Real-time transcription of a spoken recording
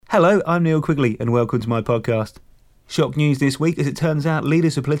Hello, I'm Neil Quigley and welcome to my podcast. Shock news this week as it turns out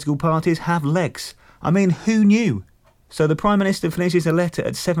leaders of political parties have legs. I mean, who knew? So the Prime Minister finishes a letter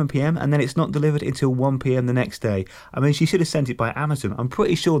at 7pm and then it's not delivered until 1pm the next day. I mean, she should have sent it by Amazon. I'm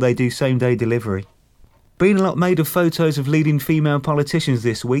pretty sure they do same day delivery. Been a lot made of photos of leading female politicians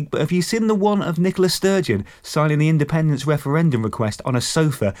this week, but have you seen the one of Nicola Sturgeon signing the independence referendum request on a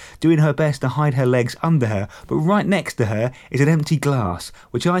sofa, doing her best to hide her legs under her, but right next to her is an empty glass,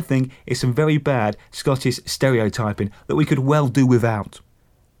 which I think is some very bad Scottish stereotyping that we could well do without.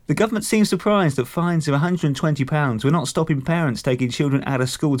 The government seems surprised that fines of £120 were not stopping parents taking children out of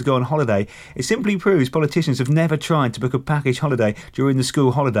school to go on holiday. It simply proves politicians have never tried to book a package holiday during the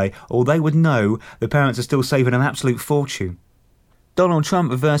school holiday, or they would know the parents are still saving an absolute fortune. Donald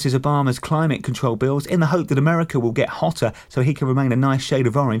Trump versus Obama's climate control bills in the hope that America will get hotter so he can remain a nice shade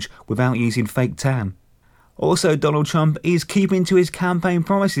of orange without using fake tan. Also, Donald Trump is keeping to his campaign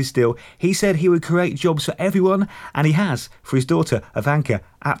promises still. He said he would create jobs for everyone, and he has, for his daughter, Ivanka,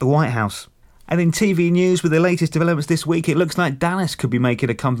 at the White House. And in TV news, with the latest developments this week, it looks like Dallas could be making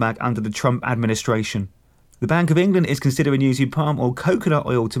a comeback under the Trump administration. The Bank of England is considering using palm or coconut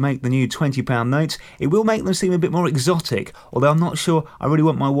oil to make the new £20 notes. It will make them seem a bit more exotic, although I'm not sure I really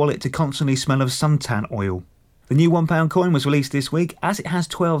want my wallet to constantly smell of suntan oil. The new £1 coin was released this week. As it has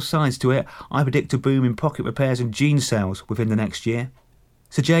 12 sides to it, I predict a boom in pocket repairs and jean sales within the next year.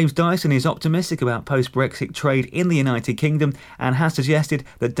 Sir James Dyson is optimistic about post-Brexit trade in the United Kingdom and has suggested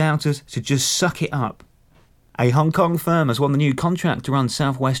that doubters should just suck it up. A Hong Kong firm has won the new contract to run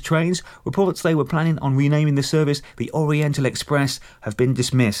South West trains. Reports they were planning on renaming the service the Oriental Express have been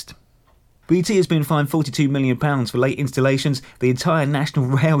dismissed. BT has been fined £42 million for late installations. The entire national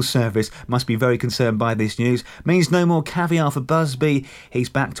rail service must be very concerned by this news. Means no more caviar for Busby. He's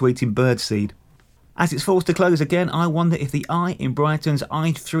back to eating birdseed. As it's forced to close again, I wonder if the I in Brighton's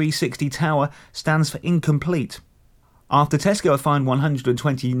I360 tower stands for incomplete. After Tesco have fined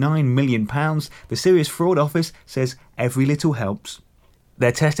 £129 million, the Serious Fraud Office says every little helps.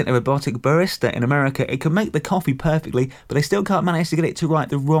 They're testing a robotic barista in America. It can make the coffee perfectly, but they still can't manage to get it to write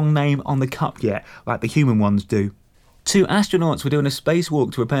the wrong name on the cup yet, like the human ones do. 2 astronauts were doing a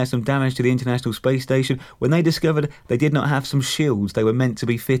spacewalk to repair some damage to the International Space Station when they discovered they did not have some shields they were meant to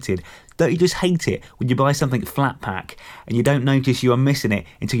be fitted. Don't you just hate it when you buy something flat pack and you don't notice you are missing it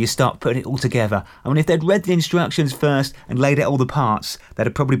until you start putting it all together? I mean, if they'd read the instructions first and laid out all the parts, they'd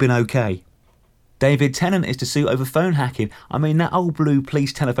have probably been okay. David Tennant is to sue over phone hacking. I mean, that old blue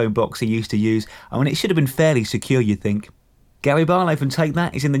police telephone box he used to use, I mean, it should have been fairly secure, you'd think. Gary Barlow from Take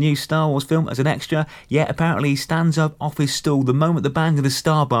That is in the new Star Wars film as an extra, yet apparently he stands up off his stool the moment the band in the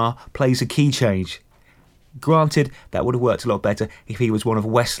Star Bar plays a key change. Granted, that would have worked a lot better if he was one of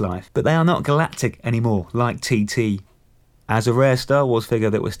Westlife, but they are not galactic anymore, like TT. As a rare Star Wars figure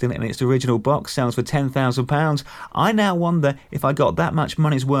that was still in its original box sells for £10,000, I now wonder if I got that much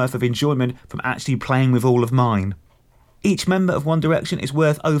money's worth of enjoyment from actually playing with all of mine. Each member of One Direction is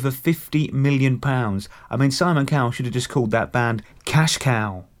worth over £50 million. I mean, Simon Cowell should have just called that band Cash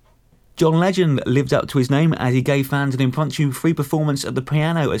Cow. John Legend lived up to his name as he gave fans an impromptu free performance at the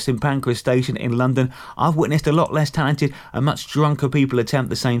piano at St Pancras Station in London. I've witnessed a lot less talented and much drunker people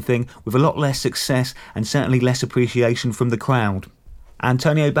attempt the same thing with a lot less success and certainly less appreciation from the crowd.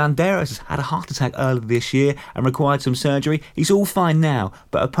 Antonio Banderas has had a heart attack earlier this year and required some surgery. He's all fine now,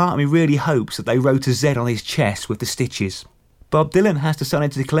 but a part of me really hopes that they wrote a Z on his chest with the stitches. Bob Dylan has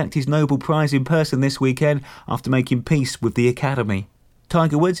decided to collect his Nobel Prize in person this weekend after making peace with the Academy.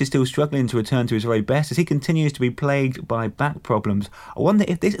 Tiger Woods is still struggling to return to his very best as he continues to be plagued by back problems. I wonder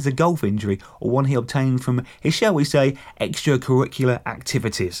if this is a golf injury or one he obtained from his, shall we say, extracurricular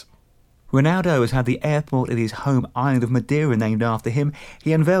activities. Ronaldo has had the airport in his home island of Madeira named after him.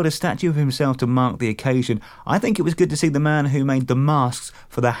 He unveiled a statue of himself to mark the occasion. I think it was good to see the man who made the masks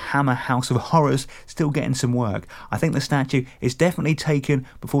for the Hammer House of Horrors still getting some work. I think the statue is definitely taken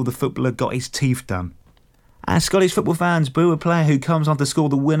before the footballer got his teeth done. As Scottish football fans boo a player who comes on to score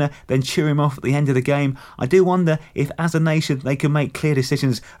the winner, then cheer him off at the end of the game, I do wonder if as a nation they can make clear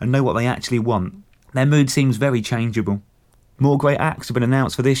decisions and know what they actually want. Their mood seems very changeable. More great acts have been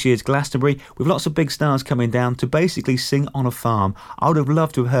announced for this year's Glastonbury, with lots of big stars coming down to basically sing on a farm. I would have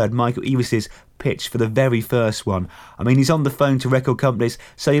loved to have heard Michael Eavis's pitch for the very first one. I mean, he's on the phone to record companies,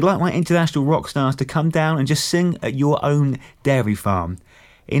 so you'd like my international rock stars to come down and just sing at your own dairy farm.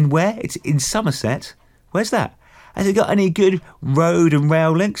 In where? It's in Somerset. Where's that? Has it got any good road and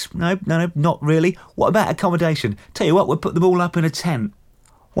rail links? No, not really. What about accommodation? Tell you what, we'll put them all up in a tent.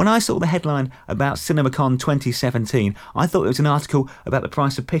 When I saw the headline about CinemaCon 2017, I thought it was an article about the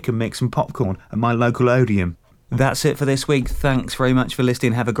price of pick and mix and popcorn at my local Odeon. That's it for this week. Thanks very much for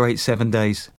listening. Have a great 7 days.